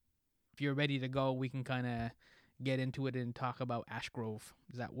if you're ready to go, we can kind of get into it and talk about Ash Grove.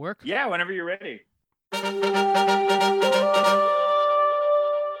 Does that work? Yeah, whenever you're ready.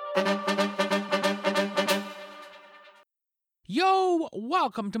 Yo,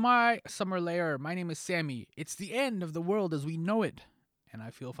 welcome to my summer lair. My name is Sammy. It's the end of the world as we know it, and I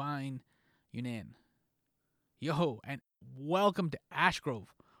feel fine. Yunan. Yo, and welcome to Ash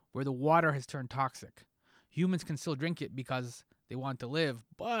Grove, where the water has turned toxic. Humans can still drink it because they want to live,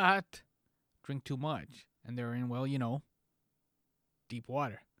 but drink too much, and they're in, well, deep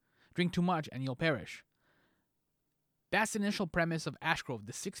water. Drink too much and you'll perish. That's the initial premise of Ash Grove,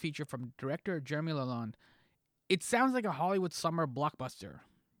 the sixth feature from director Jeremy Lalonde. It sounds like a Hollywood summer blockbuster,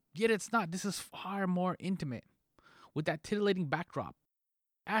 yet it's not. This is far more intimate. With that titillating backdrop,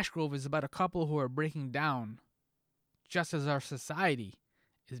 Ash Grove is about a couple who are breaking down, just as our society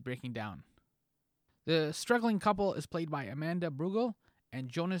is breaking down. The struggling couple is played by Amanda Brugel and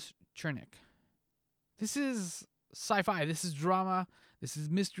Jonas Chernick. This is sci-fi, this is drama, this is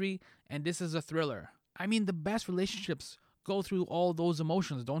mystery, and this is a thriller. I mean, the best relationships go through all those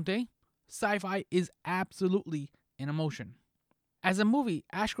emotions, don't they? Sci-fi is absolutely an emotion. As a movie,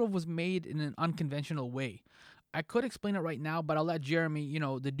 Ash Grove was made in an unconventional way. I could explain it right now, but I'll let Jeremy,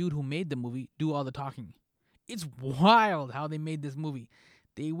 the dude who made the movie, do all the talking. It's wild how they made this movie.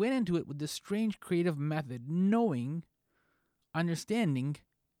 They went into it with this strange creative method, understanding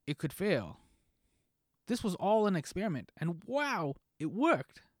it could fail. This was all an experiment, and wow, it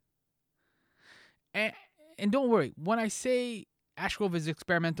worked. And don't worry, when I say Ash Grove is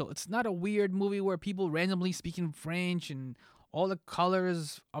experimental, it's not a weird movie where people randomly speak in French and all the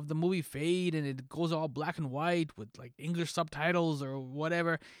colors of the movie fade and it goes all black and white with like English subtitles or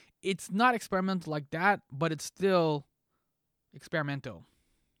whatever. It's not experimental like that, but it's still experimental.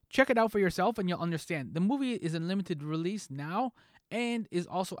 Check it out for yourself and you'll understand. The movie is in limited release now and is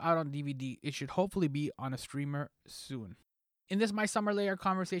also out on DVD. It should hopefully be on a streamer soon. In this My Summer Layer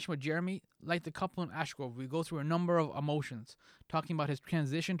conversation with Jeremy, like the couple in Ash Grove, we go through a number of emotions, talking about his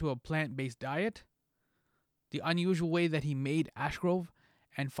transition to a plant-based diet, the unusual way that he made Ash Grove,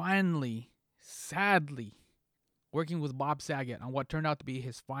 and finally, sadly, working with Bob Saget on what turned out to be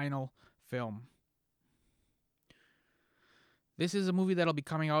his final film. This is a movie that'll be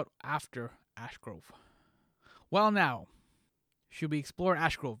coming out after Ash Grove. Well now, should we explore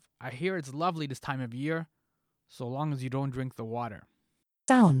Ash Grove? I hear it's lovely this time of year, so long as you don't drink the water.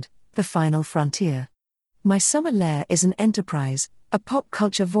 Sound, the final frontier. My Summer Lair is an enterprise, a pop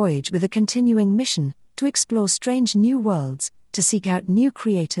culture voyage with a continuing mission to explore strange new worlds, to seek out new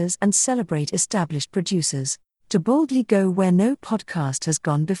creators and celebrate established producers, to boldly go where no podcast has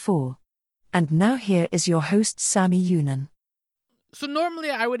gone before. And now here is your host Sammy Yunan. So normally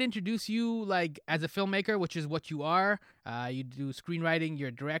I would introduce you like as a filmmaker, which is what you are. You do screenwriting, you're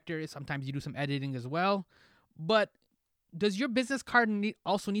a director, sometimes you do some editing as well. But does your business card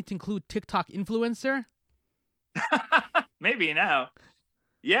also need to include TikTok influencer? Maybe now.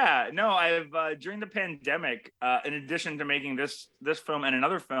 Yeah, no, I've during the pandemic, in addition to making this film and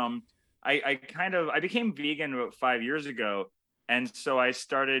another film, I became vegan about 5 years ago. And so I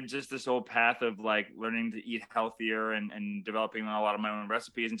started just this whole path of like learning to eat healthier and developing a lot of my own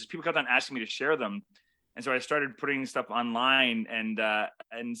recipes, and just people kept on asking me to share them. And so I started putting stuff online,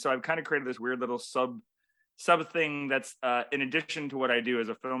 and so I've kind of created this weird little sub thing that's in addition to what I do as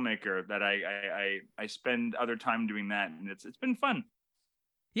a filmmaker, that I spend other time doing that, and it's been fun.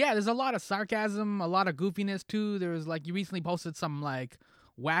 Yeah, there's a lot of sarcasm, a lot of goofiness too. There's like, you recently posted some like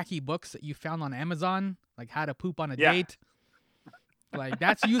wacky books that you found on Amazon, like how to poop on a date. Like,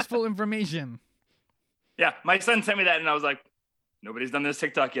 that's useful information. Yeah, my son sent me that and I was like, nobody's done this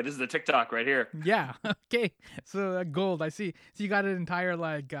TikTok yet. This is a TikTok right here. Yeah, okay. So gold, I see. So you got an entire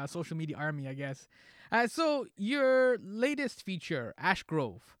like social media army, I guess. So your latest feature, Ash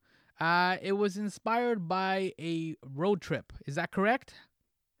Grove, it was inspired by a road trip. Is that correct?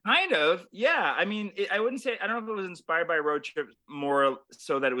 Kind of, yeah. I mean, I wouldn't say, I don't know if it was inspired by a road trip, more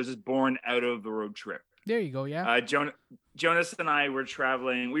so that it was just born out of the road trip. There you go, yeah. Jonas and I were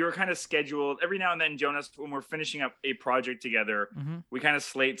traveling. We were kind of scheduled every now and then. Jonas, when we're finishing up a project together, we kind of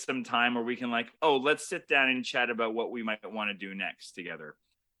slate some time where we can like, oh, let's sit down and chat about what we might want to do next together.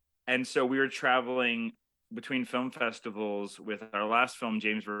 And so we were traveling between film festivals with our last film,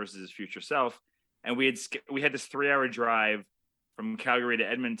 James versus His Future Self, and we had this 3-hour drive from Calgary to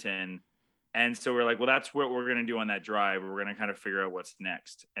Edmonton. And so we're like, well, that's what we're going to do on that drive. We're going to kind of figure out what's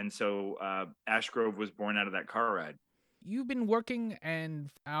next. And so Ash Grove was born out of that car ride. You've been working and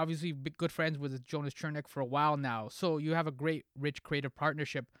obviously good friends with Jonas Chernick for a while now. So you have a great, rich creative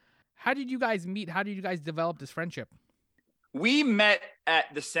partnership. How did you guys meet? How did you guys develop this friendship? We met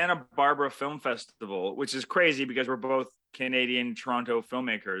at the Santa Barbara Film Festival, which is crazy because we're both Canadian Toronto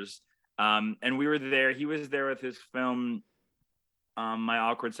filmmakers. And we were there. He was there with his film, My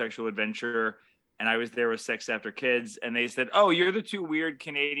Awkward Sexual Adventure, and I was there with Sex After Kids. And they said, "Oh, you're the two weird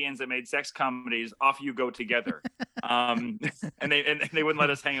Canadians that made sex comedies. Off you go together." And they wouldn't let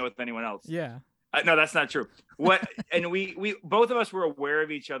us hang out with anyone else. Yeah. No, that's not true. And we both of us were aware of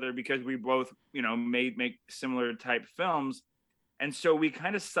each other because we both, make similar type films. And so we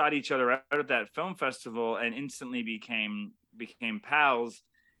kind of sought each other out at that film festival and instantly became pals.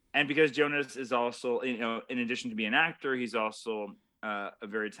 And because Jonas is also, in addition to being an actor, he's also a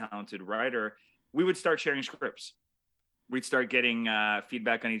very talented writer, we would start sharing scripts. We'd start getting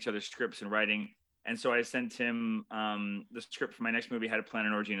feedback on each other's scripts and writing. And so I sent him the script for my next movie, How to Plan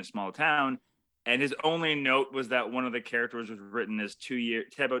an Orgy in a Small Town. And his only note was that one of the characters was written as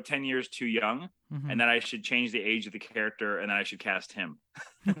about 10 years too young, and that I should change the age of the character, and then I should cast him.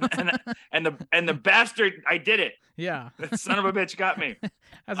 and the bastard, I did it. Yeah, that son of a bitch got me.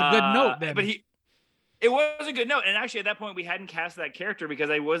 That's a good note, then. But it was a good note, and actually at that point we hadn't cast that character because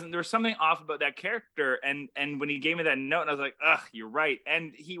there was something off about that character, and when he gave me that note, and I was like, ugh, you're right,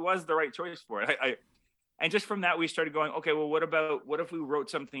 and he was the right choice for it. And just from that, we started going, okay, well, what if we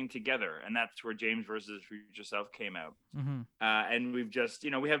wrote something together? And that's where James versus Future Self came out. And we've just,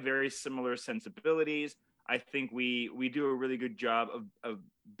 we have very similar sensibilities. I think we do a really good job of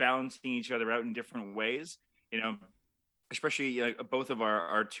balancing each other out in different ways, especially both of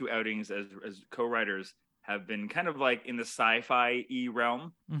our two outings as co-writers have been kind of like in the sci-fi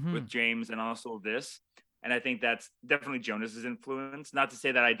realm with James and also this. And I think that's definitely Jonas's influence. Not to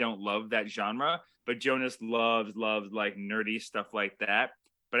say that I don't love that genre, but Jonas loves like nerdy stuff like that.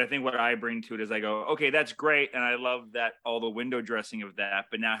 But I think what I bring to it is I go, okay, that's great. And I love that, all the window dressing of that.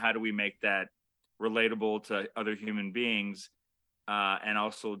 But now how do we make that relatable to other human beings and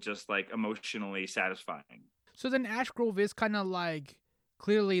also just like emotionally satisfying? So then Ash Grove is kind of like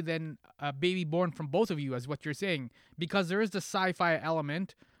clearly then a baby born from both of you, as what you're saying, because there is the sci-fi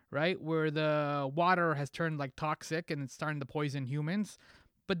element, right, where the water has turned like toxic and it's starting to poison humans.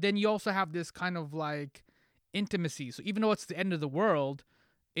 But then you also have this kind of like intimacy. So even though it's the end of the world,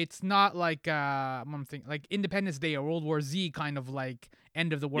 it's not like I'm thinking like Independence Day or World War Z kind of like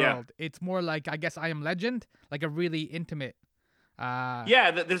end of the world. Yeah. It's more like, I guess, I Am Legend, like a really intimate.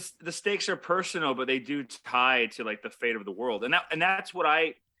 The stakes are personal, but they do tie to like the fate of the world, and that's what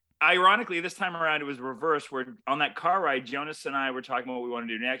ironically, this time around, it was reversed, where on that car ride, Jonas and I were talking about what we want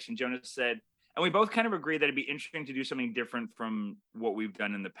to do next. And Jonas said, and we both kind of agreed that it'd be interesting to do something different from what we've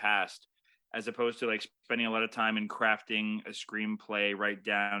done in the past, as opposed to like spending a lot of time in crafting a screenplay right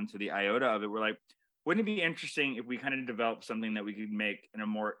down to the iota of it. We're like, wouldn't it be interesting if we kind of developed something that we could make in a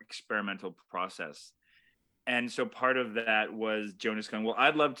more experimental process? And so part of that was Jonas going, well,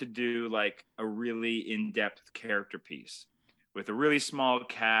 I'd love to do like a really in-depth character piece with a really small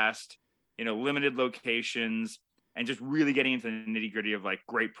cast, limited locations, and just really getting into the nitty gritty of like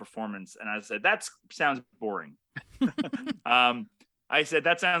great performance. And I said, that sounds boring. I said,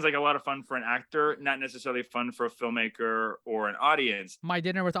 that sounds like a lot of fun for an actor, not necessarily fun for a filmmaker or an audience. My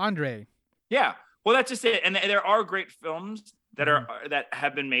Dinner with Andre. Yeah. Well, that's just it. And there are great films that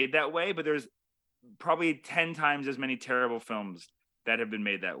have been made that way, but there's probably 10 times as many terrible films that have been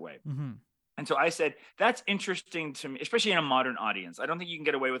made that way. And so I said, that's interesting to me, especially in a modern audience. I don't think you can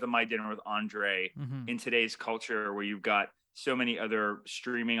get away with a My Dinner with Andre in today's culture, where you've got so many other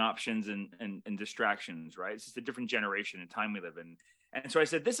streaming options and distractions, right? It's just a different generation and time we live in. And so I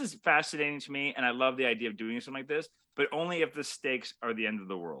said, this is fascinating to me, and I love the idea of doing something like this, but only if the stakes are the end of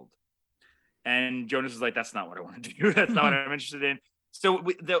the world. And Jonas was like, that's not what I want to do. That's not what I'm interested in. So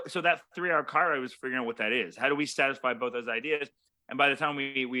so that 3-hour car, I was figuring out what that is. How do we satisfy both those ideas? And by the time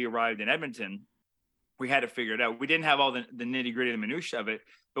we arrived in Edmonton, we had to figure it out. We didn't have all the nitty gritty, the minutiae of it,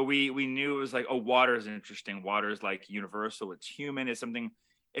 but we knew it was like, oh, water is interesting. Water is like universal. It's human. It's something.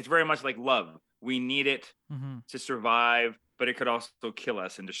 It's very much like love. We need it to survive, but it could also kill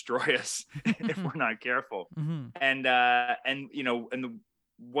us and destroy us if we're not careful. And the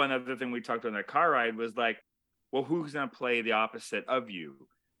one other thing we talked about in that car ride was like, well, who's going to play the opposite of you?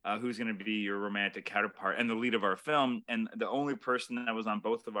 Who's going to be your romantic counterpart and the lead of our film? And the only person that was on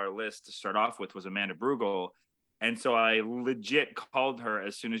both of our lists to start off with was Amanda Brugel. And so I legit called her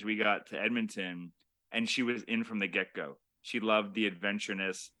as soon as we got to Edmonton, and she was in from the get-go. She loved the adventure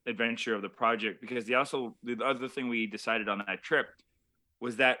of the project, because the other thing we decided on that trip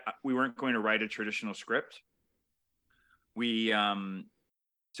was that we weren't going to write a traditional script. So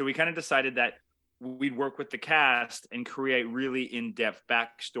we kind of decided that we'd work with the cast and create really in-depth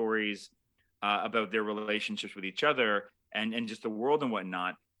backstories about their relationships with each other. and just the world and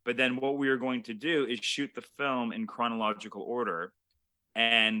whatnot. But then what we were going to do is shoot the film in chronological order,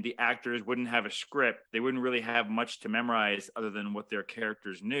 and the actors wouldn't have a script. They wouldn't really have much to memorize other than what their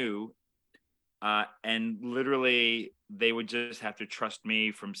characters knew. And literally, they would just have to trust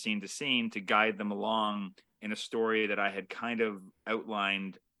me from scene to scene to guide them along in a story that I had kind of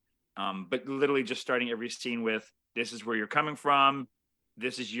outlined. But literally just starting every scene with, this is where you're coming from.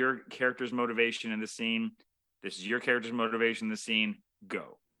 This is your character's motivation in the scene. This is your character's motivation in the scene.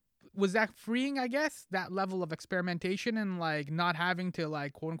 Go. Was that freeing, I guess, that level of experimentation and like not having to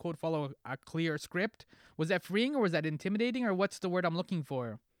like quote unquote follow a clear script? Was that freeing or was that intimidating, or what's the word I'm looking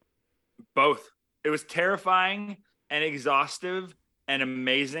for? Both. It was terrifying and exhaustive and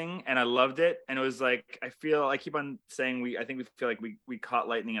amazing, and I loved it. And it was like, I keep on saying I think we feel like we caught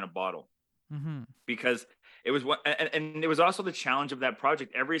lightning in a bottle. Mm-hmm. Because it was and it was also the challenge of that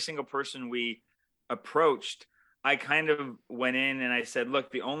project. Every single person we approached, I kind of went in and I said,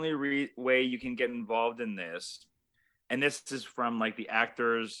 look, the only way you can get involved in this, and this is from like the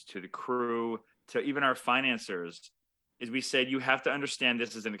actors to the crew to even our financiers, is we said, you have to understand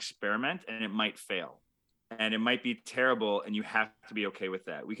this is an experiment and it might fail and it might be terrible, and you have to be okay with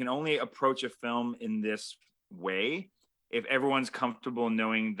that. We can only approach a film in this way if everyone's comfortable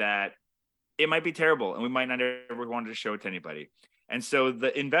knowing that it might be terrible and we might not ever want to show it to anybody. And so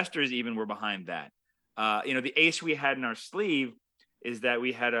the investors even were behind that. The ace we had in our sleeve is that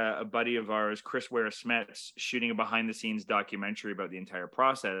we had a buddy of ours, Chris Ware-Smets, shooting a behind the scenes documentary about the entire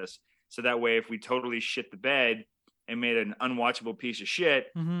process. So that way, if we totally shit the bed and made an unwatchable piece of shit,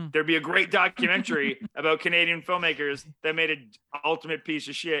 Mm-hmm. there'd be a great documentary about Canadian filmmakers that made an ultimate piece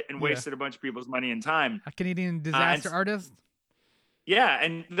of shit and wasted a bunch of people's money and time. A Canadian disaster artist. Yeah,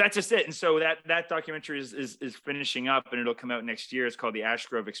 and that's just it. And so that documentary is finishing up, and it'll come out next year. It's called The Ash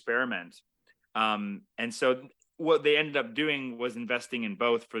Grove Experiment. And so what they ended up doing was investing in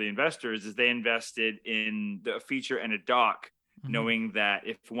both. For the investors, is they invested in a feature and a doc, knowing that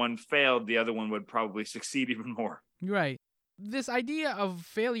if one failed, the other one would probably succeed even more. Right. This idea of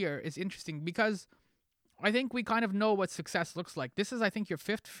failure is interesting because I think we kind of know what success looks like. This is, I think, your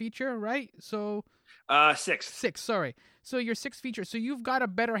fifth feature, right? So Sixth. Six, sorry. So your sixth feature. So you've got a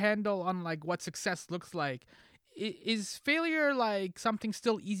better handle on like what success looks like. Is failure like something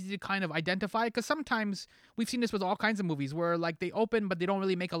still easy to kind of identify? Because sometimes we've seen this with all kinds of movies where like they open but they don't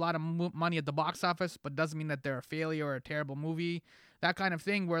really make a lot of money at the box office, but doesn't mean that they're a failure or a terrible movie. That kind of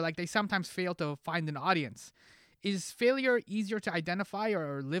thing where like they sometimes fail to find an audience. Is failure easier to identify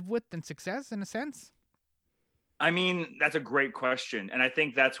or live with than success in a sense? I mean, that's a great question. And I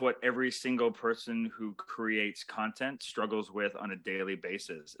think that's what every single person who creates content struggles with on a daily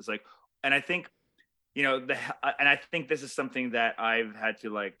basis. It's like, and I think, and I think this is something that I've had to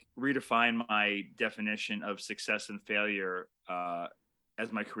like redefine my definition of success and failure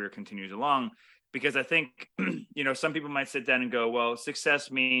as my career continues along, because I think, some people might sit down and go, well, success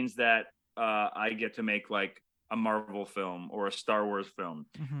means that I get to make like a Marvel film or a Star Wars film.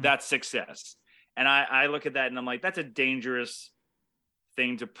 Mm-hmm. That's success. And I look at that and I'm like, that's a dangerous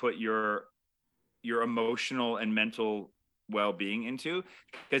thing to put your emotional and mental well-being into,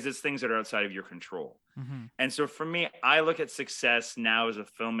 because it's things that are outside of your control. Mm-hmm. And so for me, I look at success now as a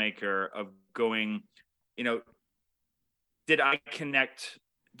filmmaker of going, did I connect?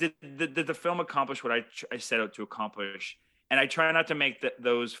 Did the film accomplish what I set out to accomplish? And I try not to make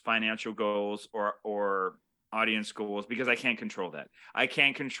those financial goals or audience goals, because I can't control that. I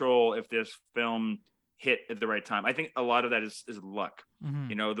can't control if this film hit at the right time. I think a lot of that is luck.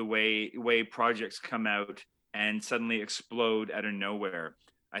 Mm-hmm. The way projects come out and suddenly explode out of nowhere.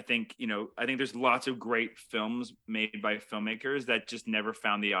 I think there's lots of great films made by filmmakers that just never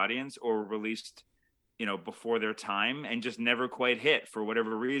found the audience or released, before their time and just never quite hit for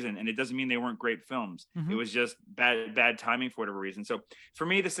whatever reason. And it doesn't mean they weren't great films. Mm-hmm. It was just bad timing for whatever reason. So for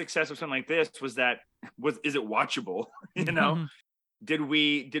me, the success of something like this is it watchable? Mm-hmm. Did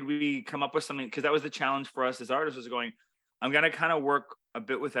we come up with something? Because that was the challenge for us as artists, was going, I'm going to kind of work a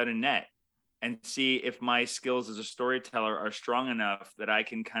bit without a net and see if my skills as a storyteller are strong enough that I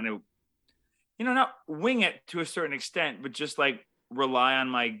can kind of, not wing it to a certain extent, but just like rely on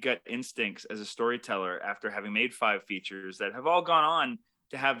my gut instincts as a storyteller after having made 5 features that have all gone on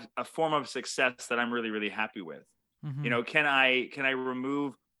to have a form of success that I'm really, really happy with. Mm-hmm. Can I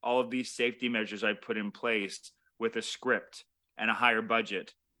remove all of these safety measures I put in place with a script and a higher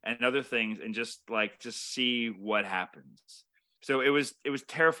budget and other things and just see what happens? So it was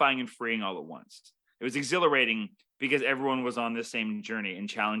terrifying and freeing all at once. It was exhilarating because everyone was on the same journey and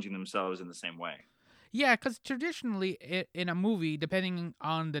challenging themselves in the same way. Yeah, because traditionally in a movie, depending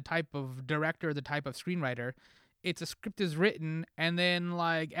on the type of director, the type of screenwriter, it's a script is written, and then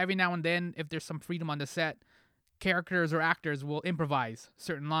like every now and then, if there's some freedom on the set, characters or actors will improvise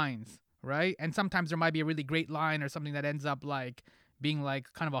certain lines, right? And sometimes there might be a really great line or something that ends up like being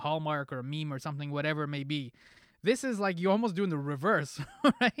like kind of a hallmark or a meme or something, whatever it may be. This is like you're almost doing the reverse,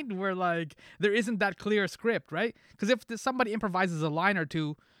 right? Where like there isn't that clear script, right? Because if somebody improvises a line or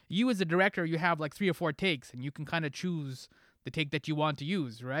two, you as a director, you have like 3 or 4 takes, and you can kind of choose the take that you want to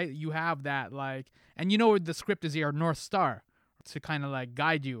use, right? You have that like, and you know the script is your North Star to kind of like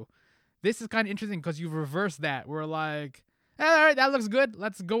guide you. This is kind of interesting because you've reversed that. We're like, all right, that looks good.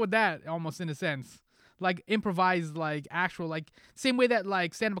 Let's go with that, almost in a sense. Like improvise, like actual, like same way that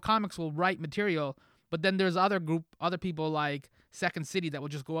like stand-up comics will write material, but then there's other people like Second City that will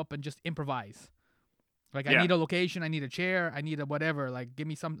just go up and just improvise. Like I need a location, I need a chair, I need a whatever. Like give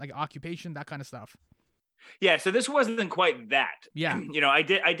me some like occupation, that kind of stuff. Yeah, so this wasn't quite that. Yeah. You know, I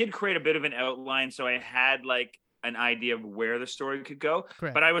did create a bit of an outline, so I had like an idea of where the story could go.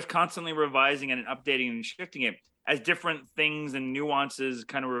 Correct. But I was constantly revising and updating and shifting it as different things and nuances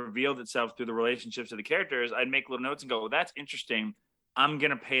kind of revealed itself through the relationships of the characters. I'd make little notes and go, well, that's interesting. I'm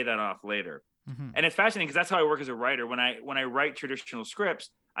going to pay that off later. Mm-hmm. And it's fascinating because that's how I work as a writer. When I write traditional scripts,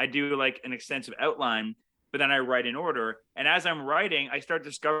 I do like an extensive outline, but then I write in order. And as I'm writing, I start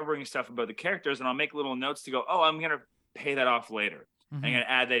discovering stuff about the characters, and I'll make little notes to go, oh, I'm going to pay that off later. Mm-hmm. I'm going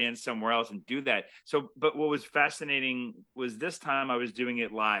to add that in somewhere else and do that. So, but what was fascinating was this time I was doing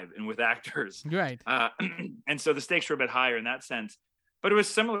it live and with actors. Right. And so the stakes were a bit higher in that sense. But it was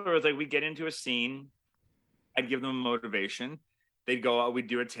similar. It was like we'd get into a scene, I'd give them a motivation. They'd go out, we'd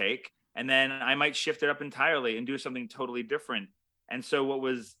do a take. And then I might shift it up entirely and do something totally different. And so what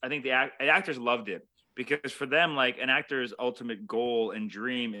was, I think the actors loved it, because for them, like an actor's ultimate goal and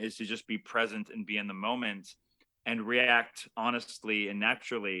dream is to just be present and be in the moment and react honestly and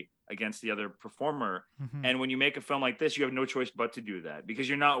naturally against the other performer. Mm-hmm. And when you make a film like this, you have no choice but to do that, because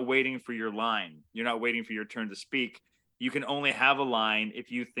you're not waiting for your line. You're not waiting for your turn to speak. You can only have a line if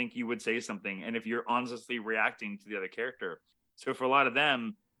you think you would say something and if you're honestly reacting to the other character. So for a lot of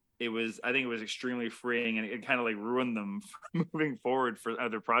them, I think it was extremely freeing, and it kind of like ruined them moving forward for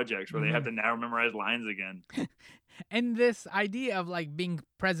other projects where they have to now memorize lines again. And this idea of like being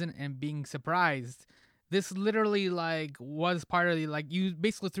present and being surprised, this literally like was part of the, like you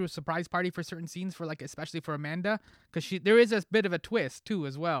basically threw a surprise party for certain scenes for like, especially for Amanda, because there is a bit of a twist too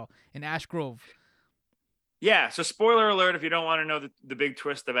as well in Ash Grove. Yeah. So spoiler alert, if you don't want to know the big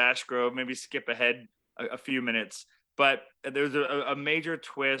twist of Ash Grove, maybe skip ahead a few minutes. But there's a major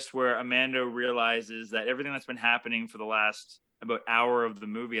twist where Amanda realizes that everything that's been happening for the last about hour of the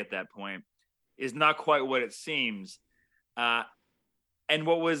movie at that point is not quite what it seems. And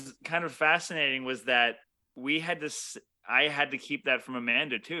what was kind of fascinating was that I had to keep that from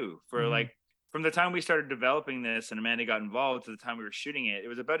Amanda too, for like, from the time we started developing this and Amanda got involved to the time we were shooting it, it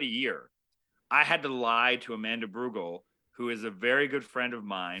was about a year. I had to lie to Amanda Brugel, who is a very good friend of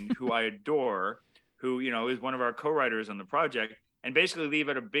mine, who I adore, who, you know, is one of our co-writers on the project, and basically leave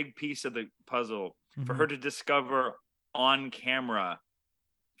out a big piece of the puzzle for her to discover on camera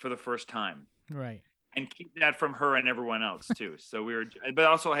for the first time. Right. And keep that from her and everyone else too. So but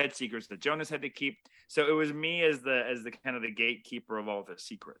also I had secrets that Jonas had to keep. So it was me as the kind of the gatekeeper of all the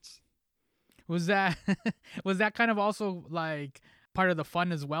secrets. Was that kind of also like part of the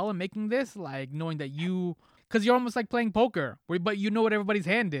fun as well in making this, like knowing that because you're almost like playing poker, but you know what everybody's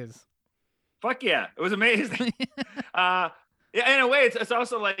hand is. Fuck yeah, it was amazing. Yeah, in a way, it's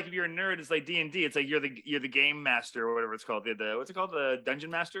also like if you're a nerd, it's like D&D. It's like you're the game master or whatever it's called. What's it called? The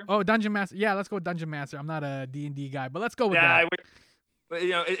dungeon master. Oh, dungeon master. Yeah, let's go with dungeon master. I'm not a D&D guy, but let's go with that. But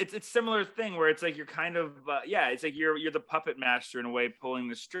you know, it's similar thing where it's like you're kind of it's like you're the puppet master in a way, pulling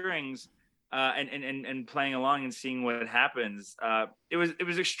the strings and playing along and seeing what happens. It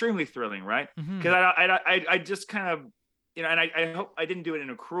was extremely thrilling, right? Because I just kind of, you know, and I hope I didn't do it in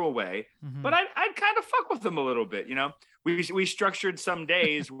a cruel way, but I'd kind of fuck with them a little bit, you know. We structured some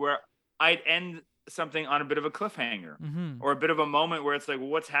days where I'd end something on a bit of a cliffhanger or a bit of a moment where it's like, well,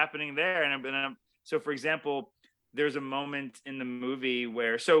 what's happening there? And so, for example, there's a moment in the movie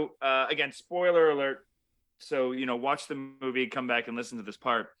where, again, spoiler alert. So, you know, watch the movie, come back and listen to this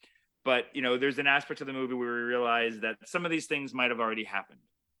part. But, you know, there's an aspect of the movie where we realize that some of these things might have already happened.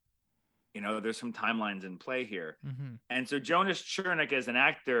 You know, there's some timelines in play here. And so Jonas Chernick as an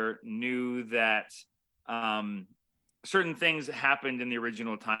actor knew that certain things happened in the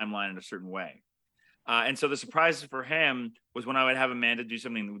original timeline in a certain way. And so the surprise for him was when I would have Amanda do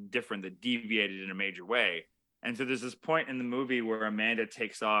something different that deviated in a major way. And so there's this point in the movie where Amanda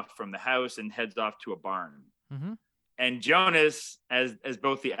takes off from the house and heads off to a barn. And Jonas, as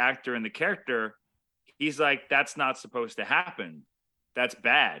both the actor and the character, he's like, that's not supposed to happen. That's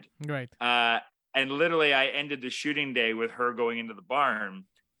bad. Right. And literally, I ended the shooting day with her going into the barn,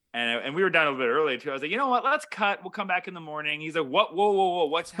 and we were done a little bit early too. I was like, you know what? Let's cut. We'll come back in the morning. He's like, what? Whoa!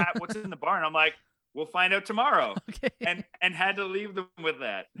 What's in the barn? I'm like, we'll find out tomorrow. Okay. And had to leave them with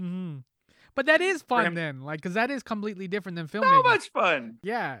that. Mm-hmm. But that is fun then, like, because that is completely different than filmmaking. So much fun.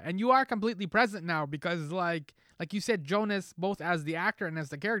 Yeah, and you are completely present now because, like you said, Jonas, both as the actor and as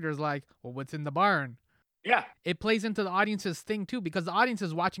the character, is like, well, what's in the barn? Yeah. It plays into the audience's thing too, because the audience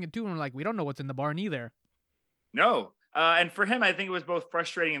is watching it too, and we're like, we don't know what's in the barn either. No. And for him, I think it was both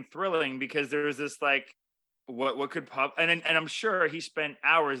frustrating and thrilling because there was this like, what could pop, and I'm sure he spent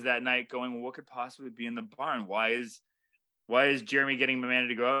hours that night going, well, what could possibly be in the barn? Why is Jeremy getting Amanda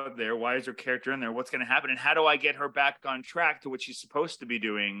to go out there? Why is her character in there? What's going to happen? And how do I get her back on track to what she's supposed to be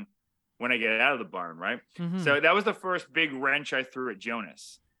doing when I get out of the barn, right? Mm-hmm. So that was the first big wrench I threw at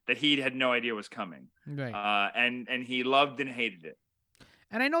Jonas that he had no idea was coming. Right. And he loved and hated it.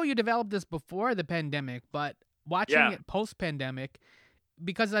 And I know you developed this before the pandemic, but watching it post-pandemic,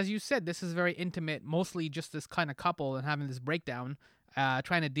 because as you said, this is very intimate, mostly just this kind of couple and having this breakdown,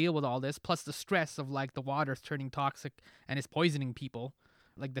 trying to deal with all this, plus the stress of like the water's turning toxic and is poisoning people.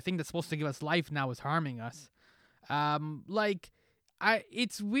 Like the thing that's supposed to give us life now is harming us.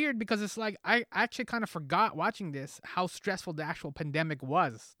 It's weird because it's like I actually kind of forgot watching this how stressful the actual pandemic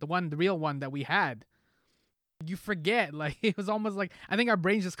was, the real one that we had. You forget, like it was almost like I think our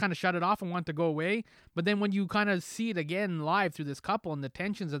brains just kind of shut it off and want to go away. But then when you kind of see it again live through this couple and the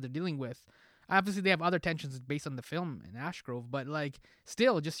tensions that they're dealing with, obviously they have other tensions based on the film in Ash Grove, but like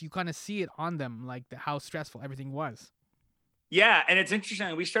still, just you kind of see it on them, like how stressful everything was. Yeah, and it's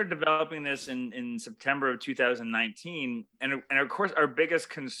interesting. We started developing this in September of 2019, and of course, our biggest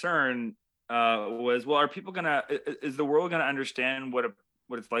concern was, well, is the world gonna understand what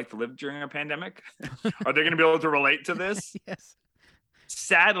it's like to live during a pandemic? Are they gonna be able to relate to this? Yes.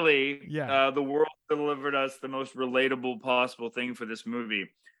 Sadly, the world delivered us the most relatable possible thing for this movie.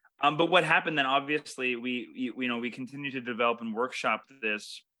 But what happened then? Obviously, we continued to develop and workshop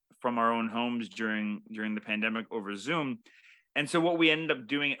this from our own homes during the pandemic over Zoom. And so what we ended up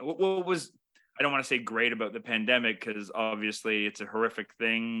doing, what was, I don't want to say great about the pandemic, because obviously it's a horrific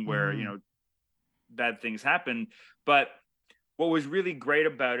thing where, bad things happen. But what was really great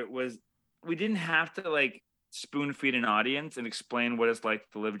about it was we didn't have to like spoon feed an audience and explain what it's like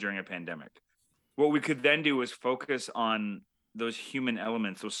to live during a pandemic. What we could then do was focus on those human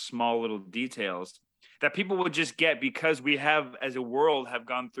elements, those small little details that people would just get because we have, as a world, have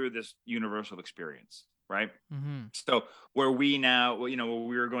gone through this universal experience. Right. Mm-hmm. So where we now, we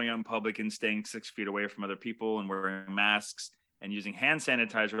were going out in public and staying 6 feet away from other people and wearing masks and using hand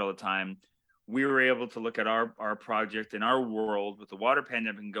sanitizer all the time, we were able to look at our project and our world with the water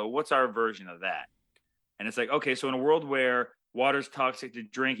pandemic and go, what's our version of that? And it's like, okay, so in a world where water's toxic to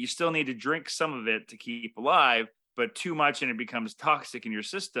drink, you still need to drink some of it to keep alive, but too much and it becomes toxic in your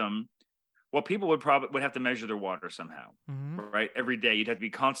system. Well, people would have to measure their water somehow, right? Every day, you'd have to be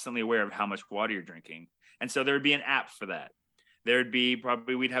constantly aware of how much water you're drinking. And so there would be an app for that.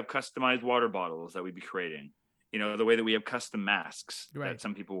 We'd have customized water bottles that we'd be creating, the way that we have custom masks that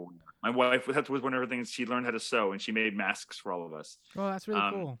some people, my wife, that was one of her things. She learned how to sew and she made masks for all of us. Oh, that's really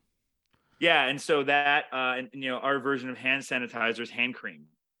cool. Yeah. And so that, our version of hand sanitizer is hand cream,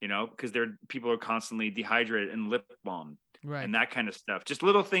 because people are constantly dehydrated, and lip balm. Right. And that kind of stuff. Just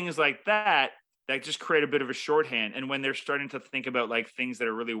little things like that just create a bit of a shorthand. And when they're starting to think about like things that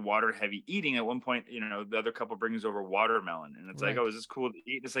are really water heavy eating, at one point, the other couple brings over watermelon and it's like, oh, is this cool to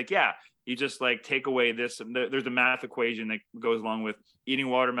eat? It's like, yeah, you just like take away this. There's a math equation that goes along with eating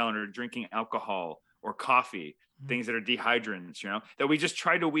watermelon or drinking alcohol or coffee, things that are dehydrants, that we just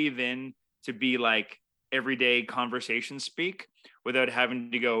try to weave in to be like everyday conversation speak without having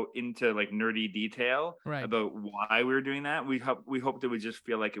to go into like nerdy detail about why we were doing that. We hoped it would just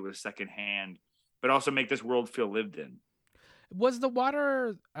feel like it was secondhand, but also make this world feel lived in. Was the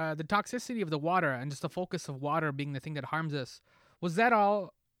water, the toxicity of the water and just the focus of water being the thing that harms us, was that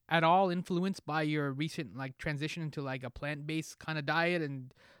at all influenced by your recent like transition into like a plant-based kind of diet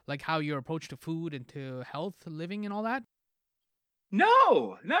and like how your approach to food and to health living and all that?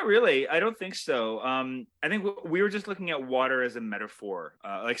 No, not really. I don't think so. I think we were just looking at water as a metaphor,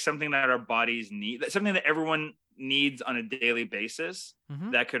 like something that our bodies need, something that everyone needs on a daily basis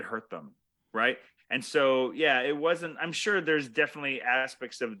that could hurt them, right? And so, yeah, it wasn't, I'm sure there's definitely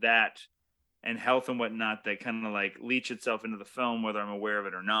aspects of that and health and whatnot that kind of like leach itself into the film, whether I'm aware of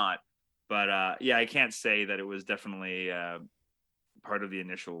it or not. But yeah, I can't say that it was definitely part of the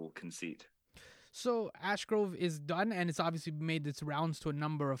initial conceit. So Ash Grove is done, and it's obviously made its rounds to a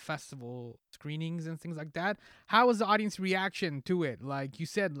number of festival screenings and things like that. How was the audience reaction to it? Like you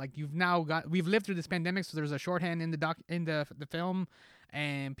said, like we've lived through this pandemic, so there's a shorthand in the film,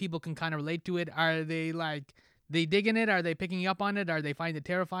 and people can kind of relate to it. Are they digging it? Are they picking up on it? Are they finding it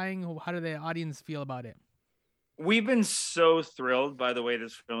terrifying? How do the audience feel about it? We've been so thrilled by the way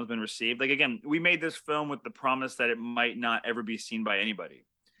this film has been received. Like, again, we made this film with the promise that it might not ever be seen by anybody.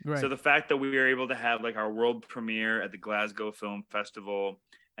 Right. So the fact that we were able to have like our world premiere at the Glasgow Film Festival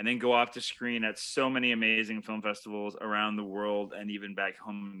and then go off to screen at so many amazing film festivals around the world and even back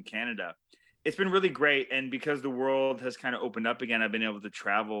home in Canada, it's been really great. And because the world has kind of opened up again, I've been able to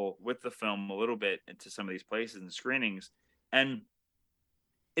travel with the film a little bit into some of these places and screenings. And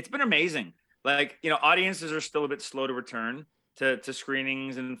it's been amazing. Like, you know, audiences are still a bit slow to return to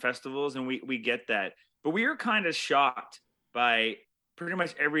screenings and festivals, and we get that. But we are kind of shocked by pretty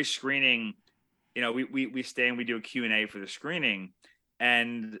much every screening. You know, we stay and we do a Q&A for the screening,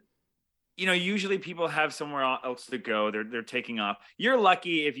 and you know, usually people have somewhere else to go. They're taking off. You're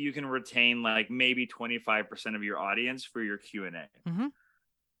lucky if you can retain like maybe 25% of your audience for your Q&A. Mm-hmm.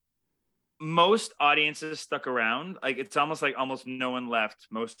 Most audiences stuck around. Like, it's almost no one left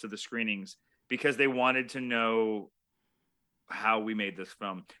most of the screenings because they wanted to know how we made this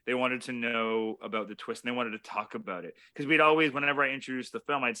film. They wanted to know about the twist, and they wanted to talk about it. Because we'd always, whenever I introduced the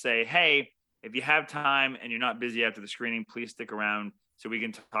film, I'd say, hey, if you have time and you're not busy after the screening, please stick around so we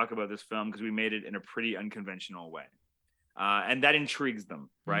can talk about this film, because we made it in a pretty unconventional way. And that intrigues them,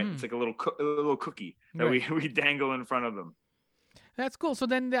 right? Mm-hmm. It's like a little cookie that we dangle in front of them. That's cool. So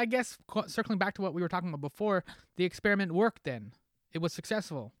then I guess circling back to what we were talking about before, the experiment worked then. It was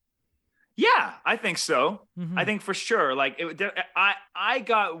successful. Yeah, I think so. Mm-hmm. I think for sure. Like, I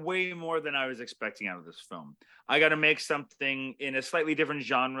got way more than I was expecting out of this film. I got to make something in a slightly different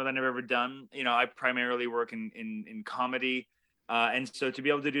genre than I've ever done. You know, I primarily work in comedy, and so to be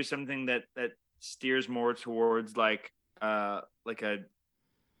able to do something that steers more towards like a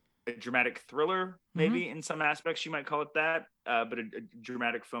dramatic thriller, maybe in some aspects you might call it that, but a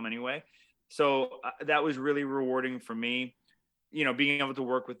dramatic film anyway. So that was really rewarding for me. You know, being able to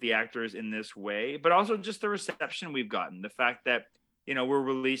work with the actors in this way, but also just the reception we've gotten. The fact that, you know, we're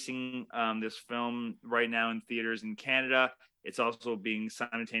releasing this film right now in theaters in Canada. It's also being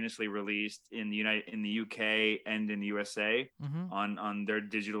simultaneously released in the UK and in the USA on their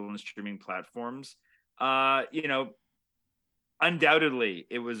digital and streaming platforms. You know, undoubtedly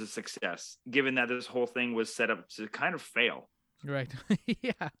it was a success, given that this whole thing was set up to kind of fail. Right.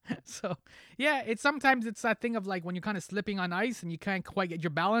 Yeah. So, yeah, sometimes it's that thing of like when you're kind of slipping on ice and you can't quite get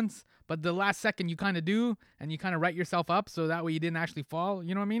your balance, but the last second you kind of do, and you kind of right yourself up so that way you didn't actually fall.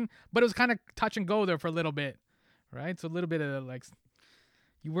 You know what I mean? But it was kind of touch and go there for a little bit, right? So a little bit of like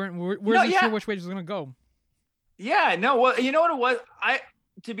you weren't sure which way it was gonna go. Yeah. No. Well, you know what it was.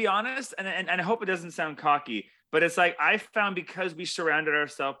 To be honest, and I hope it doesn't sound cocky, but it's like I found, because we surrounded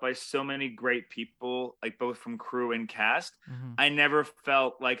ourselves by so many great people, like both from crew and cast, I never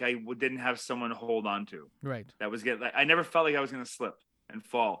felt like I didn't have someone to hold on to. Right. That was good. I never felt like I was going to slip and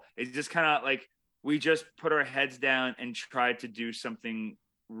fall. It's just kind of like we just put our heads down and tried to do something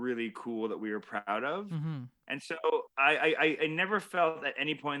really cool that we were proud of. And so I never felt at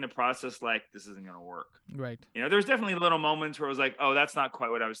any point in the process like this isn't going to work. Right. You know, there's definitely little moments where I was like, oh, that's not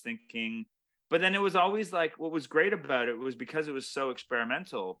quite what I was thinking. But then it was always like, what was great about it was because it was so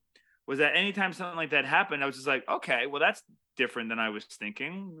experimental, was that anytime something like that happened, I was just like, okay, well, that's different than I was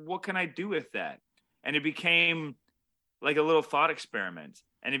thinking. What can I do with that? And it became like a little thought experiment,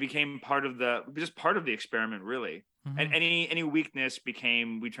 and it became part of the experiment, really. And any weakness we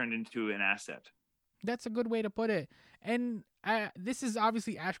turned into an asset. That's a good way to put it. And this is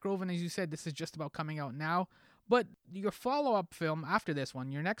obviously Ash Grove, and as you said, this is just about coming out now. But your follow-up film after this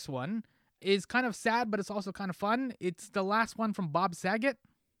one, your next one, is kind of sad, but it's also kind of fun. It's the last one from Bob Saget.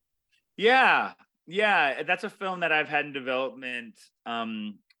 Yeah, that's a film that I've had in development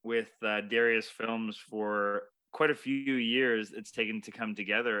with Darius Films for quite a few years. It's taken to come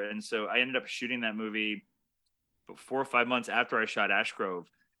together, and so I ended up shooting that movie 4 or 5 months after I shot Ash Grove,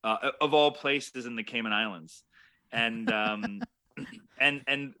 of all places in the Cayman Islands, and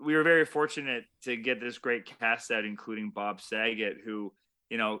and we were very fortunate to get this great cast out, including Bob Saget, who,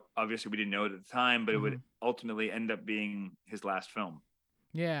 you know, obviously we didn't know it at the time, but it would ultimately end up being his last film.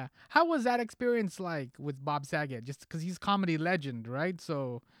 Yeah. How was that experience like with Bob Saget? Just because he's a comedy legend, right?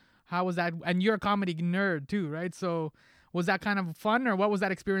 So how was that? And you're a comedy nerd too, right? So was that kind of fun, or what was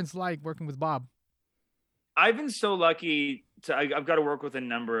that experience like working with Bob? I've been so lucky to I've got to work with a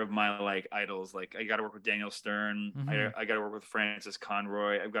number of my like idols. Like I got to work with Daniel Stern. I got to work with Francis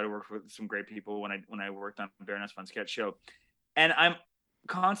Conroy. I've got to work with some great people when I worked on Baroness von Sketch Show, and I'm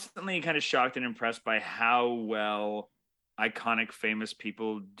constantly kind of shocked and impressed by how well iconic famous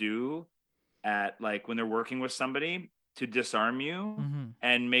people do at like when they're working with somebody to disarm you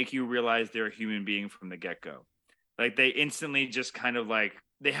and make you realize they're a human being from the get-go. Like they instantly just kind of like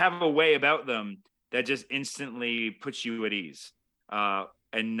they have a way about them that just instantly puts you at ease,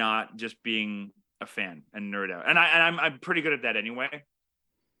 and not just being a fan and nerd out. And I'm pretty good at that anyway.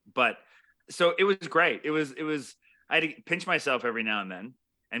 But so it was great. It was I had to pinch myself every now and then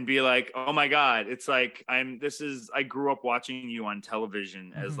and be like, oh my God, it's like I grew up watching you on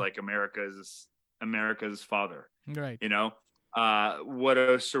television as like America's father. Right. You know? What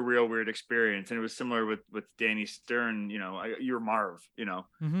a surreal, weird experience. And it was similar with Danny Stern, you know, you're Marv, you know.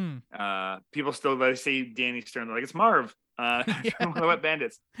 People still they say Danny Stern, they're like, it's Marv. The Wet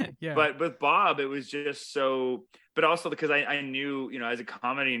Bandits. Yeah. But with Bob, it was just so, but also because I knew, you know, as a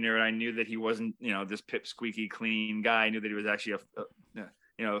comedy nerd, I knew that he wasn't, you know, this pipsqueaky clean guy. I knew that he was actually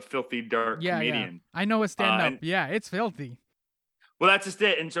a filthy, dark comedian. I know a stand-up. Yeah, it's filthy. Well, that's just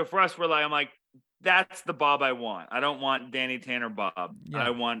it. And so for us, I'm like, that's the Bob I want. I don't want Danny Tanner Bob. Yeah. I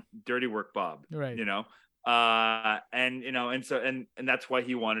want Dirty Work Bob. Right. You know? And you know, and so and that's why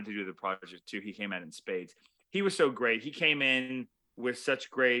he wanted to do the project too. He came out in spades. He was so great. He came in with such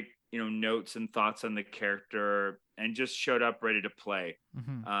great, you know, notes and thoughts on the character and just showed up ready to play.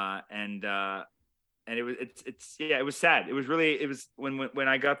 And it was sad. It was when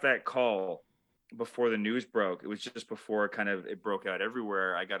I got that call before the news broke, it was just before kind of it broke out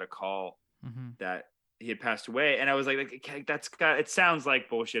everywhere. I got a call that he had passed away, and I was like it sounds like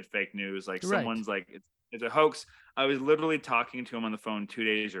bullshit, fake news. Like someone's like it's a hoax. I was literally talking to him on the phone 2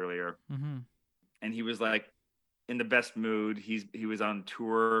 days earlier, and he was like in the best mood. He was on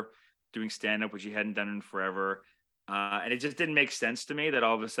tour doing stand up, which he hadn't done in forever, and it just didn't make sense to me that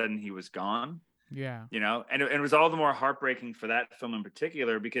all of a sudden he was gone. Yeah, you know, and it was all the more heartbreaking for that film in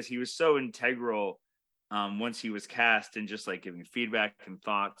particular because he was so integral. Once he was cast and just like giving feedback and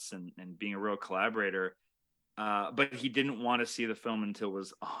thoughts and being a real collaborator. But he didn't want to see the film until it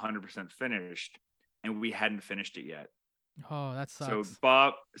was 100% finished, and we hadn't finished it yet. Oh, that sucks.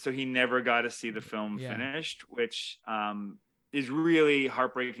 So he never got to see the film finished, which is really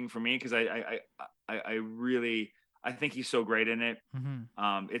heartbreaking for me because I think he's so great in it.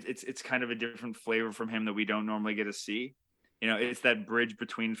 It's kind of a different flavor from him that we don't normally get to see. You know, it's that bridge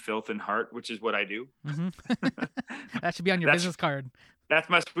between filth and heart, which is what I do. That should be on your business card. That's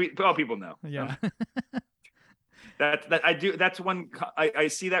my sweet. Well, people know. Yeah. that I do. That's one. I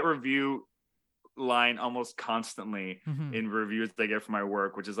see that review line almost constantly in reviews that I get for my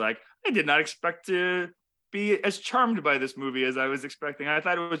work, which is like, I did not expect to be as charmed by this movie as I was expecting. I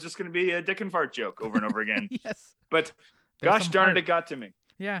thought it was just going to be a dick and fart joke over and over again. Yes. But gosh darn it got to me.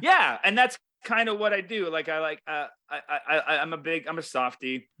 Yeah. Yeah, and that's kind of what I do. Like I'm a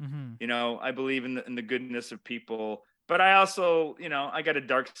softie. You know, I believe in the goodness of people, but I also, you know, I got a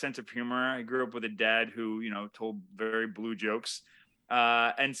dark sense of humor. I grew up with a dad who, you know, told very blue jokes.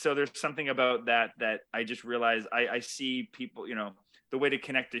 And so there's something about that I just realized I see people, you know, the way to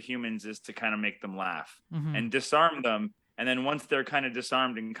connect to humans is to kind of make them laugh and disarm them. And then once they're kind of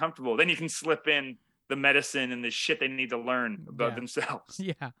disarmed and comfortable, then you can slip in the medicine and the shit they need to learn about themselves.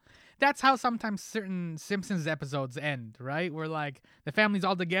 Yeah. That's how sometimes certain Simpsons episodes end, right? Where like the family's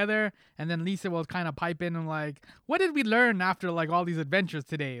all together and then Lisa will kind of pipe in and like, what did we learn after like all these adventures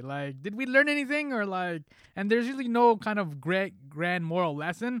today? Like, did we learn anything or like, and there's usually no kind of grand moral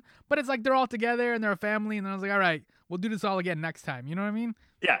lesson, but it's like they're all together and they're a family. And then I was like, all right, we'll do this all again next time. You know what I mean?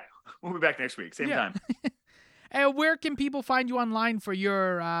 Yeah. We'll be back next week. Same time. And where can people find you online for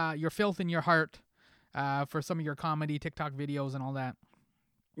your filth in your heart, for some of your comedy, TikTok videos and all that?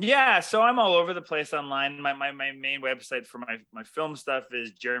 Yeah, so I'm all over the place online. My main website for my film stuff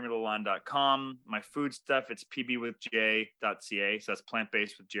is jeremylalonde.com. My food stuff, it's pbwithj.ca. So that's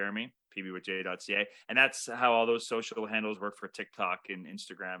plant-based with Jeremy, pbwithj.ca. And that's how all those social handles work for TikTok and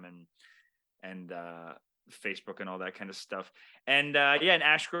Instagram and Facebook and all that kind of stuff. And and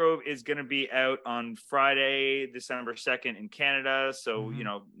Ash Grove is going to be out on Friday, December 2nd in Canada. So, you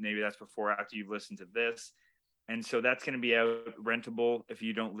know, maybe that's before or after you've listened to this. And so that's going to be out rentable if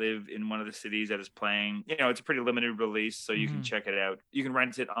you don't live in one of the cities that is playing. You know, it's a pretty limited release, so you can check it out. You can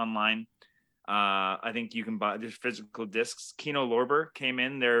rent it online. I think you can buy there's physical discs. Kino Lorber came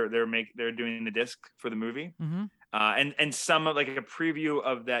in. They're doing the disc for the movie. And some of like a preview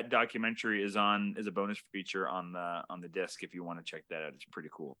of that documentary is a bonus feature on the disc if you want to check that out. It's pretty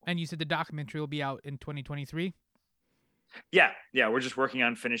cool. And you said the documentary will be out in 2023. Yeah, we're just working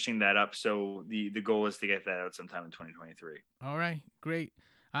on finishing that up. So the goal is to get that out sometime in 2023. All right, great.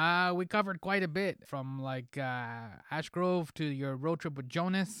 We covered quite a bit from like Ash Grove to your road trip with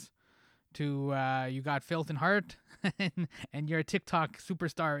Jonas to you got Filth and Heart and you're a TikTok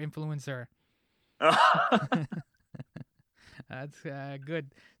superstar influencer. That's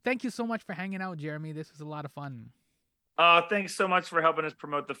good. Thank you so much for hanging out, Jeremy. This was a lot of fun. Thanks so much for helping us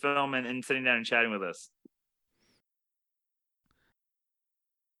promote the film and sitting down and chatting with us.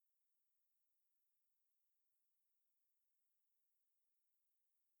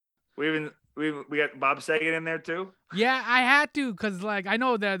 We got Bob Saget in there too. Yeah, I had to because like I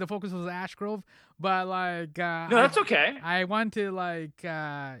know that the focus was Ash Grove, but like no, that's okay. I want to like you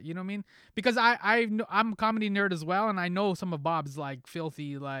know what I mean, because I'm a comedy nerd as well, and I know some of Bob's like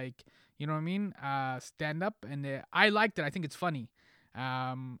filthy like you know what I mean stand up, and I liked it. I think it's funny,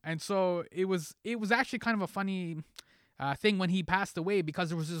 and so it was actually kind of a funny thing when he passed away, because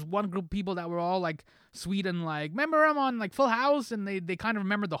there was this one group of people that were all like sweet and like remember him on like Full House, and they kind of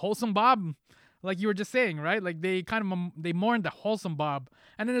remembered the wholesome Bob, like you were just saying, right? Like they kind of they mourned the wholesome Bob,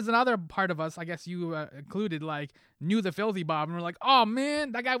 and then there's another part of us, I guess you included, like knew the filthy Bob, and we're like, oh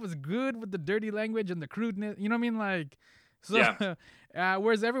man, that guy was good with the dirty language and the crudeness, you know what I mean? Like so yeah.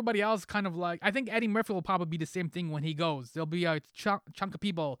 Whereas everybody else kind of like, I think Eddie Murphy will probably be the same thing when he goes. There'll be a chunk of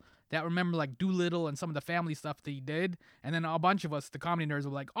people that remember like Doolittle and some of the family stuff that he did, and then a bunch of us, the comedy nerds,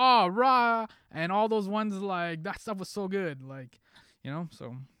 were like, "Oh, rah!" and all those ones like that stuff was so good, like you know.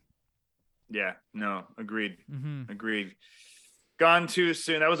 So yeah, no, agreed, mm-hmm. Agreed. Gone too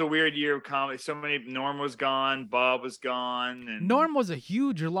soon. That was a weird year of comedy. So many. Norm was gone. Bob was gone. And Norm was a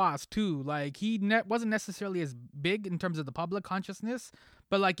huge loss too. Like he wasn't necessarily as big in terms of the public consciousness,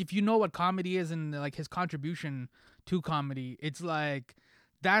 but like if you know what comedy is and like his contribution to comedy, it's like.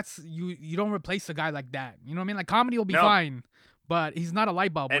 That's you don't replace a guy like that. You know what I mean? Like comedy will be fine, but he's not a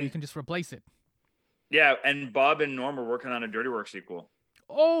light bulb where you can just replace it. Yeah, and Bob and Norm are working on a Dirty Work sequel.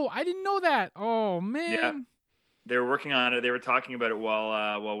 Oh, I didn't know that. Oh man. Yeah. They were working on it. They were talking about it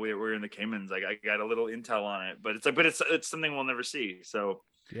while we were in the Caymans. Like I got a little intel on it, but it's something we'll never see. So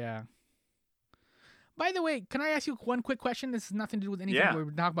yeah. By the way, can I ask you one quick question? This has nothing to do with anything we're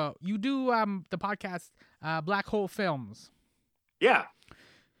talking about. You do the podcast Black Hole Films. Yeah.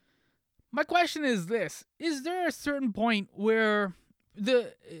 My question is this: is there a certain point where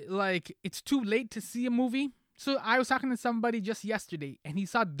it's too late to see a movie? So I was talking to somebody just yesterday, and he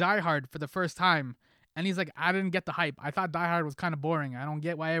saw Die Hard for the first time, and he's like, "I didn't get the hype. I thought Die Hard was kind of boring. I don't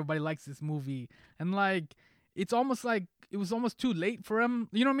get why everybody likes this movie." And like, it's almost like it was almost too late for him.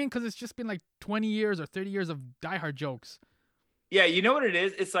 You know what I mean? Because it's just been like 20 years or 30 years of Die Hard jokes. Yeah, you know what it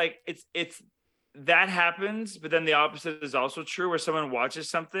is? It's like it's. That happens, but then the opposite is also true, where someone watches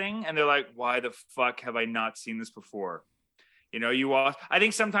something and they're like, why the fuck have I not seen this before? You know, I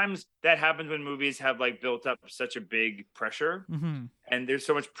think sometimes that happens when movies have like built up such a big pressure, mm-hmm. and there's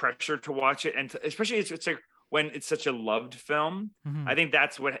so much pressure to watch it. And especially it's like when it's such a loved film, mm-hmm. I think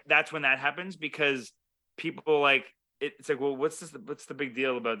that's when that happens, because people like, it's like, well, what's the big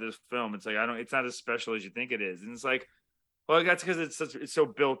deal about this film? It's like, it's not as special as you think it is. And it's like, well, that's because it's so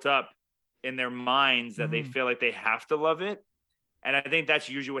built up in their minds that they feel like they have to love it. And I think that's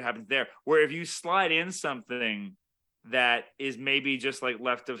usually what happens there, where if you slide in something that is maybe just like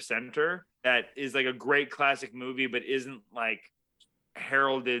left of center, that is like a great classic movie, but isn't like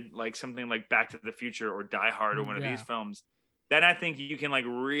heralded like something like Back to the Future or Die Hard or one of these films, then I think you can like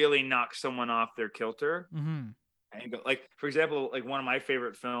really knock someone off their kilter. Mm-hmm. And go, like, for example, like one of my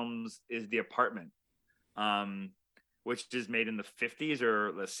favorite films is The Apartment. Which is made in the 50s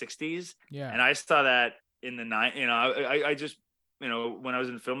or the 60s. Yeah. And I saw that in the I just, when I was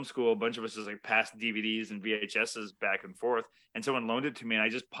in film school, a bunch of us just like passed DVDs and VHSs back and forth, and someone loaned it to me, and I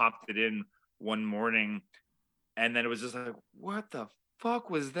just popped it in one morning, and then it was just like, what the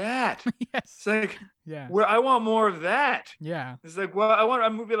fuck was that? Yes. It's like, yeah, where I want more of that. Yeah. It's like, well, I want a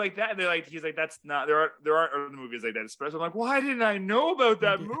movie like that. And he's like, that's not, there aren't other movies like that. Especially, I'm like, why didn't I know about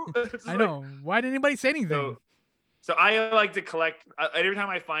that movie? I know. Why didn't anybody say anything? So I like to collect. Every time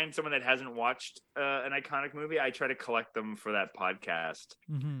I find someone that hasn't watched an iconic movie, I try to collect them for that podcast.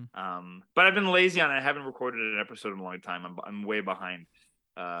 Mm-hmm. But I've been lazy on it. I haven't recorded an episode in a long time. I'm way behind.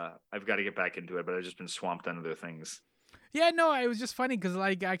 I've got to get back into it, but I've just been swamped on other things. Yeah, no, it was just funny because,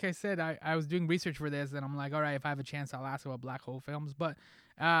 like I said, I was doing research for this, and I'm like, all right, if I have a chance, I'll ask about Black Hole Films. But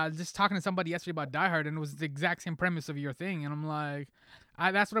just talking to somebody yesterday about Die Hard, and it was the exact same premise of your thing, and I'm like,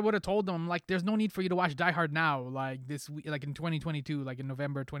 that's what I would have told them. I'm like, there's no need for you to watch Die Hard now, like this week, like in 2022, like in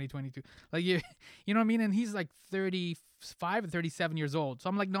November 2022, like you know what I mean? And he's like 35 or 37 years old, so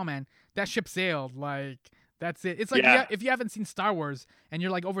I'm like, no man, that ship sailed, like. That's it. It's like if you haven't seen Star Wars and you're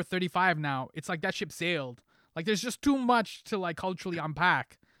like over 35 now, it's like that ship sailed. Like there's just too much to like culturally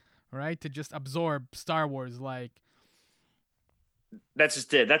unpack, right? To just absorb Star Wars. Like that's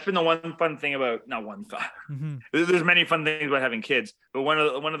just it. That's been the one fun thing about not one fun. mm-hmm. There's many fun things about having kids, but one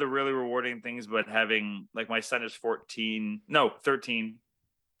of the really rewarding things about having like my son is 13.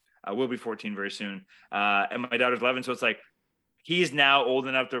 Will be 14 very soon, and my daughter's 11. So it's like. He's now old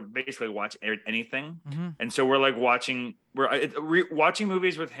enough to basically watch anything. Mm-hmm. And so we're like watching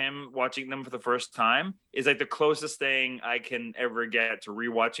movies with him, watching them for the first time is like the closest thing I can ever get to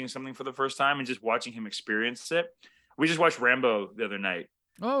rewatching something for the first time and just watching him experience it. We just watched Rambo the other night.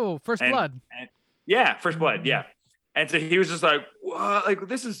 Oh, First Blood. Yeah. First Blood. Yeah. And so he was just like, what? Like,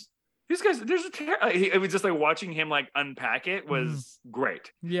 these guys, it was just like watching him like unpack it was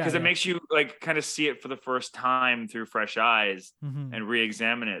great. Yeah. Because it makes you like kind of see it for the first time through fresh eyes and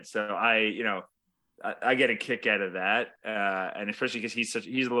re-examine it. So I get a kick out of that. And especially because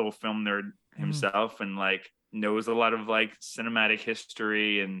he's a little film nerd himself and like knows a lot of like cinematic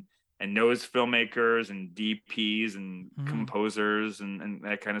history and knows filmmakers and DPs and composers and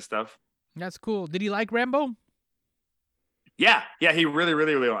that kind of stuff. That's cool. Did he like Rambo? Yeah, he really,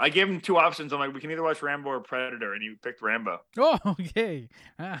 really, really. I gave him two options. I'm like, we can either watch Rambo or Predator, and he picked Rambo. Oh, okay.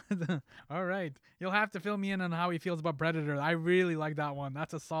 All right. You'll have to fill me in on how he feels about Predator. I really like that one.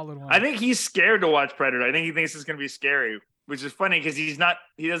 That's a solid one. I think he's scared to watch Predator. I think he thinks it's going to be scary, which is funny because that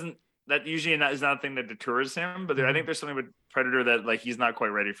usually is not a thing that deters him. But I think there's something with Predator that like he's not quite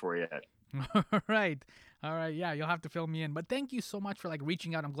ready for yet. All right. Yeah, you'll have to fill me in. But thank you so much for like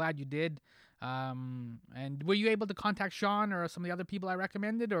reaching out. I'm glad you did. And were you able to contact Sean or some of the other people I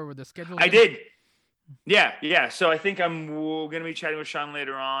recommended, or were the schedules? I did. Yeah. So I think I'm going to be chatting with Sean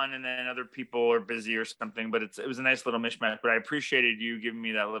later on, and then other people are busy or something. But it was a nice little mishmash. But I appreciated you giving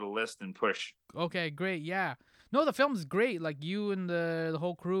me that little list and push. Okay, great. Yeah. No, the film's great. Like you and the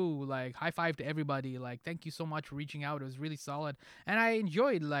whole crew. Like high five to everybody. Like thank you so much for reaching out. It was really solid, and I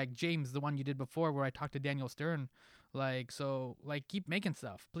enjoyed like James, the one you did before, where I talked to Daniel Stern. Like so, like keep making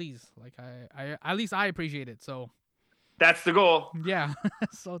stuff, please. Like I at least I appreciate it. So that's the goal. Yeah.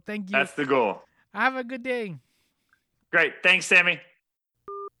 So thank you. That's the goal. Have a good day. Great. Thanks, Sammy.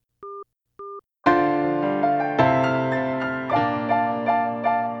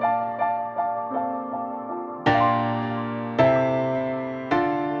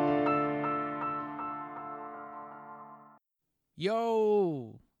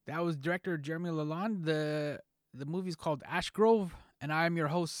 Yo, that was director Jeremy Lalonde. The movie's called Ash Grove, and I'm your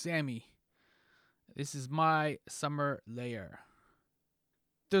host, Sammy. This is my summer layer.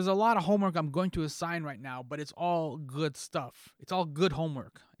 There's a lot of homework I'm going to assign right now, but it's all good stuff. It's all good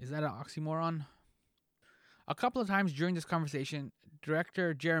homework. Is that an oxymoron? A couple of times during this conversation,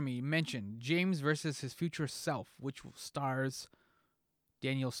 director Jeremy mentioned James versus his future self, which stars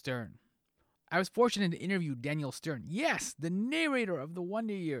Daniel Stern. I was fortunate to interview Daniel Stern. Yes, the narrator of The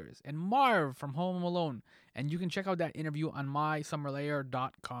Wonder Years and Marv from Home Alone. And you can check out that interview on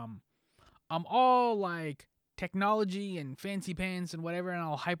mysummerlayer.com. I'm all like technology and fancy pants and whatever, and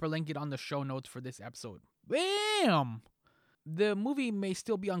I'll hyperlink it on the show notes for this episode. Bam! The movie may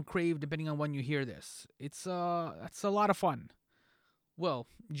still be on Crave depending on when you hear this. It's a lot of fun. Well,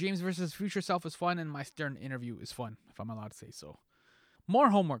 James versus Future Self is fun, and my Stern interview is fun, if I'm allowed to say so.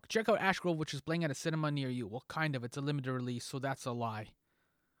 More homework. Check out Ash Grove, which is playing at a cinema near you. Well, kind of. It's a limited release, so that's a lie.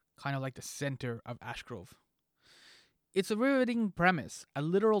 Kind of like the center of Ash Grove. It's a riveting premise, a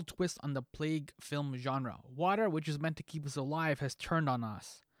literal twist on the plague film genre. Water, which is meant to keep us alive, has turned on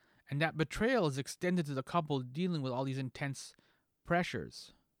us. And that betrayal is extended to the couple dealing with all these intense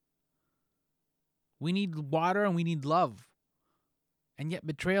pressures. We need water and we need love. And yet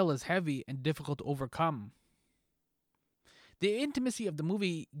betrayal is heavy and difficult to overcome. The intimacy of the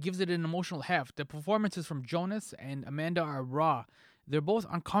movie gives it an emotional heft. The performances from Jonas and Amanda are raw. They're both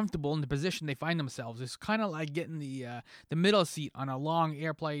uncomfortable in the position they find themselves. It's kind of like getting the middle seat on a long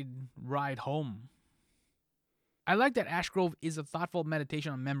airplane ride home. I like that Ash Grove is a thoughtful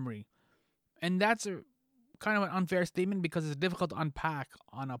meditation on memory. And that's a kind of an unfair statement because it's difficult to unpack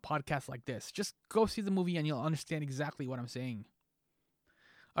on a podcast like this. Just go see the movie and you'll understand exactly what I'm saying.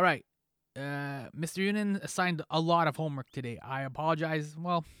 All right. Mr. Yunin assigned a lot of homework today. I apologize.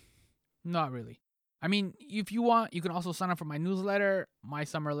 Well, not really. I mean, if you want, you can also sign up for my newsletter,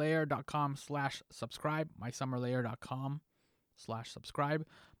 mysummerlayer.com/subscribe, mysummerlayer.com. subscribe.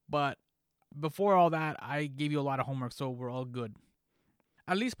 But before all that, I gave you a lot of homework, so we're all good.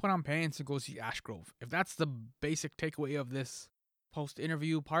 At least put on pants and go see Ash Grove. If that's the basic takeaway of this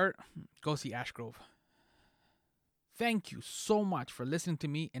post-interview part, go see Ash Grove. Thank you so much for listening to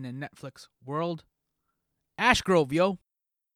me in a Netflix world. Ash Grove, yo!